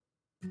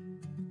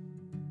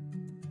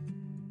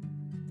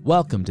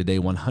Welcome to day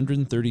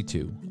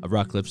 132 of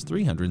Rockcliffe's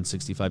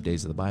 365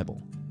 Days of the Bible.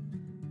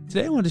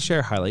 Today I want to share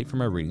a highlight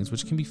from our readings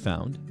which can be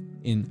found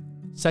in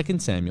 2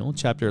 Samuel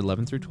chapter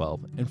 11 through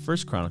 12 and 1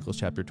 Chronicles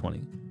chapter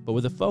 20, but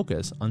with a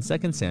focus on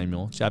 2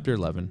 Samuel chapter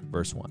 11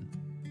 verse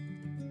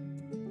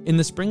 1. In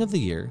the spring of the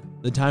year,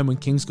 the time when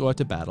kings go out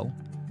to battle,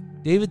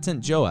 David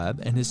sent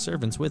Joab and his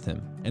servants with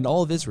him and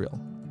all of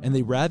Israel, and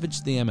they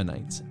ravaged the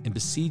Ammonites and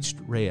besieged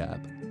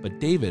Rahab, but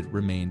David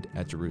remained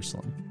at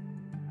Jerusalem.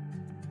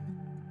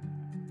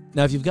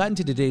 Now, if you've gotten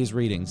to today's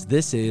readings,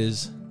 this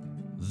is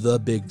the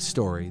big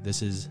story.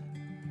 This is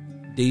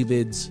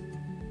David's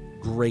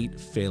great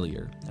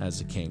failure as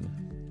a king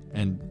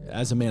and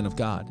as a man of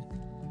God.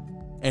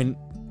 And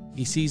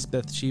he sees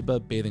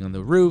Bathsheba bathing on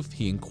the roof.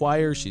 He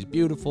inquires, she's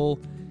beautiful.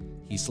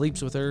 He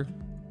sleeps with her,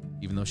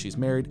 even though she's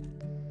married,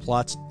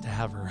 plots to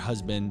have her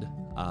husband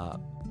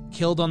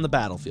killed on the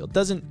battlefield.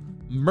 Doesn't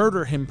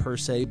murder him per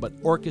se, but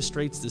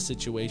orchestrates the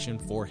situation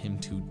for him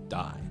to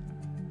die.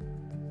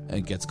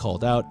 And gets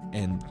called out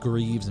and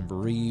grieves and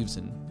bereaves,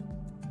 and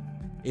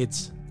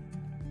it's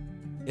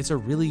a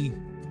really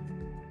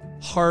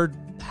hard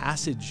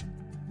passage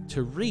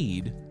to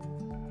read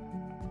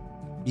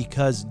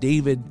because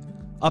David,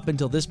 up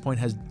until this point,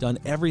 has done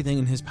everything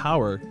in his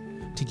power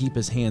to keep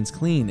his hands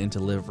clean and to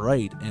live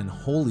right and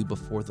holy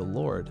before the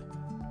Lord.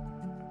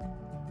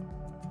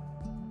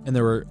 And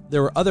there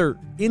were other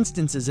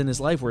instances in his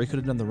life where he could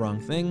have done the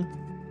wrong thing,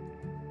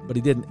 but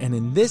he didn't. And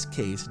in this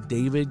case,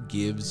 David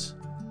gives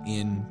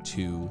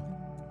into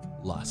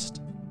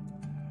lust.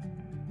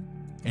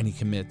 And he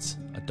commits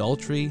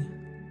adultery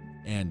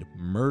and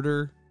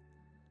murder.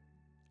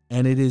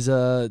 And it's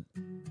a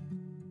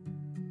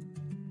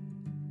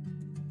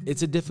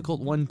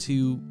difficult one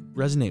to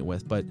resonate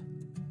with, but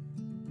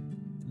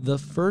the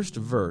first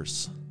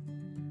verse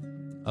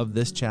of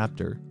this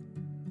chapter,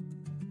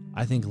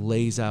 I think,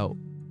 lays out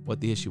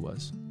what the issue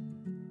was.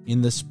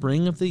 In the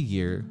spring of the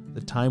year, the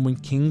time when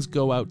kings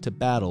go out to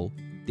battle,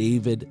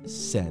 David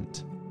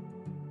sent.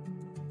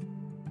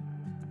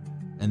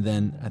 And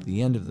then at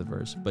the end of the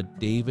verse, but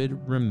David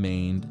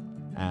remained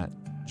at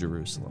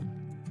Jerusalem.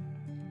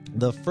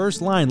 The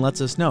first line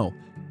lets us know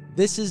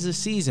this is a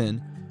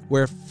season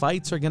where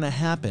fights are going to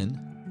happen.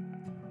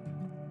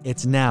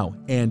 It's now.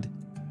 And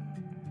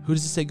who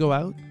does it say go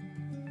out?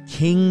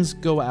 Kings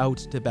go out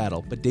to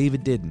battle, but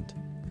David didn't.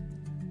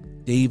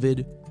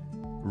 David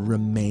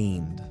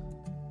remained.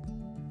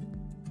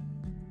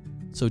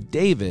 So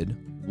David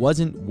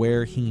wasn't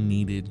where he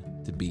needed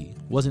to be,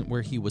 wasn't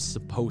where he was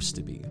supposed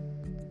to be.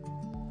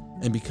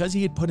 And because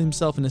he had put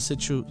himself in a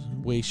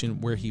situation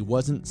where he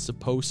wasn't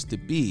supposed to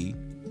be,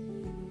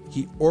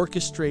 he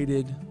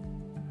orchestrated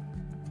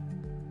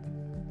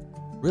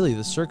really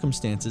the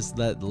circumstances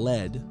that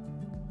led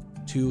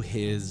to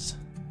his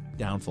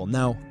downfall.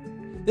 Now,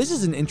 this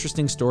is an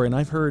interesting story, and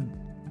I've heard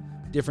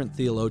different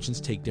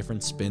theologians take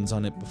different spins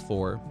on it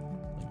before.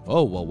 Like,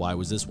 oh, well, why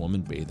was this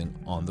woman bathing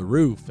on the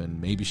roof? And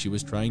maybe she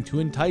was trying to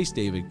entice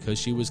David because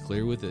she was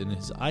clear within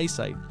his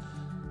eyesight.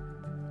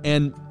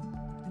 And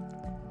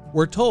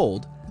we're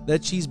told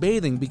that she's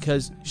bathing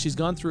because she's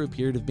gone through a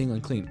period of being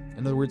unclean.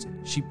 In other words,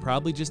 she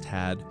probably just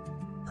had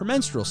her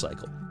menstrual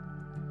cycle.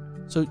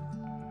 So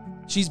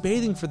she's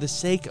bathing for the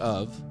sake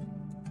of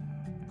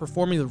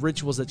performing the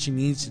rituals that she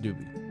needs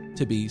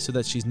to be so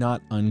that she's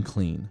not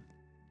unclean.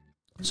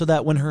 So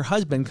that when her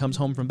husband comes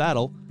home from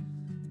battle,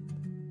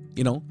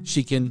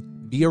 she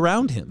can be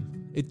around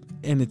him.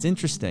 And it's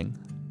interesting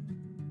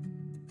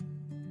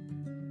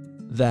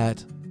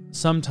that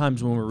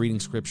sometimes when we're reading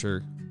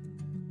scripture,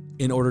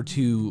 in order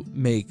to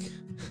make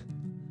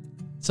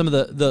some of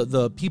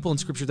the people in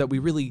scripture that we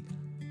really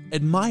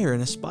admire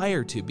and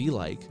aspire to be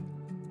like,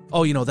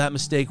 oh, that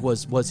mistake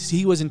was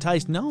he was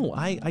enticed. No,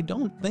 I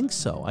don't think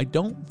so. I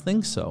don't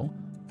think so.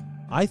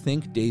 I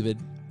think David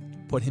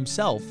put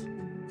himself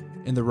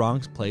in the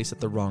wrong place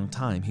at the wrong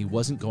time. He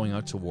wasn't going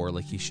out to war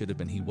like he should have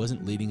been. He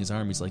wasn't leading his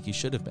armies like he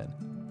should have been.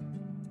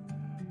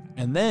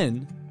 And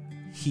then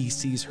he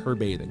sees her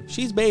bathing.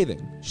 She's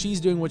bathing. She's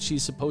doing what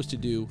she's supposed to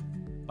do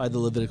by the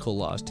Levitical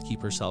laws to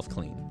keep herself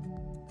clean.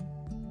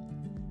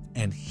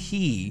 And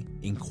he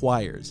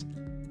inquires.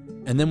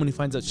 And then when he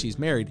finds out she's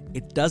married,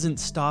 it doesn't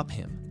stop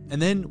him.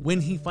 And then when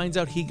he finds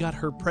out he got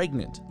her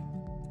pregnant,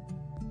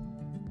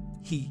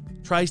 he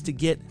tries to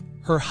get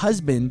her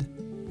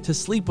husband to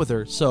sleep with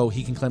her so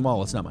he can claim,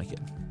 oh, it's not my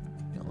kid.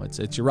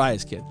 It's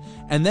Uriah's kid.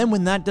 And then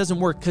when that doesn't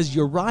work, because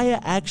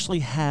Uriah actually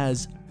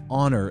has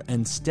honor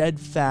and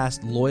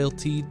steadfast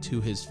loyalty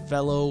to his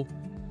fellow,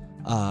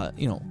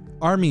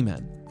 army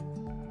men,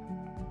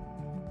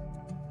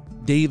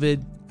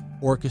 David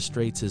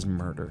orchestrates his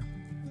murder.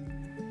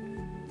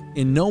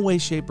 In no way,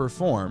 shape, or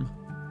form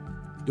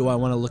do I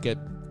want to look at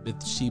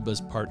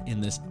Bathsheba's part in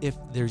this, if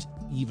there's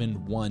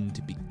even one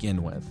to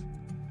begin with.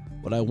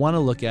 What I want to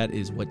look at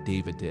is what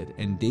David did.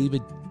 And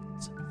David's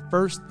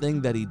first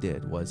thing that he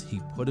did was he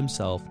put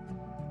himself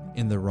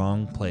in the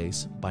wrong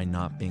place by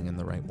not being in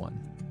the right one.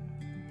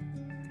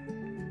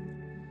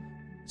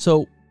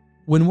 So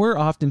when we're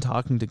often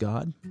talking to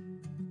God,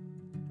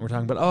 we're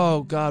talking about,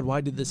 oh, God, why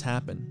did this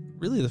happen?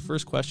 really the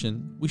first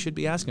question we should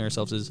be asking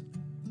ourselves is,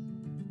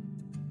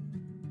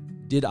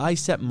 did I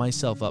set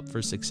myself up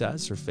for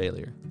success or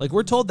failure? Like,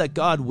 we're told that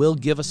God will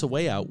give us a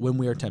way out when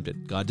we are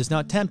tempted. God does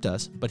not tempt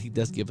us, but he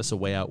does give us a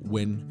way out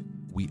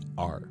when we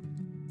are.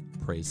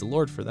 Praise the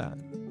Lord for that.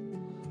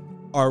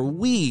 Are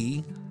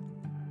we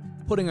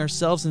putting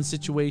ourselves in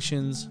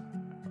situations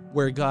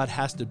where God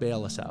has to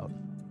bail us out?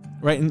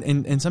 Right?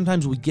 And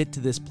sometimes we get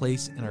to this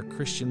place in our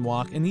Christian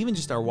walk, and even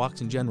just our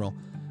walks in general.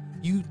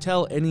 You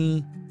tell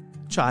any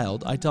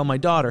child, I tell my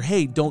daughter,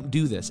 hey, don't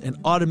do this, and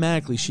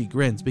automatically she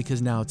grins,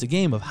 because now it's a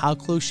game of how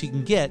close she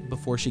can get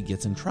before she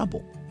gets in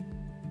trouble.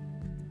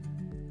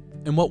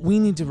 And what we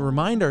need to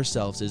remind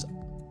ourselves is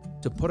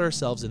to put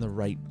ourselves in the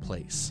right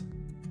place.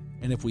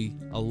 And if we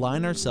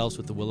align ourselves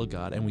with the will of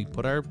God and we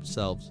put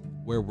ourselves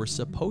where we're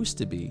supposed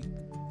to be,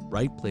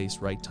 right place,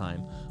 right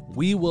time,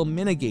 we will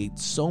mitigate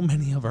so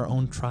many of our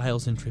own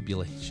trials and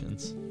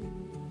tribulations.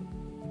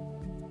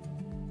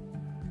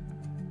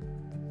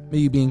 May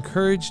you be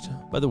encouraged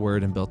by the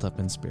word and built up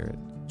in spirit.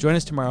 Join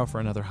us tomorrow for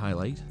another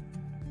highlight.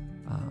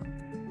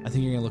 I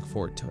think you're going to look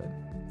forward to it.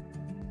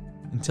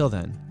 Until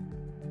then,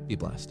 be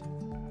blessed.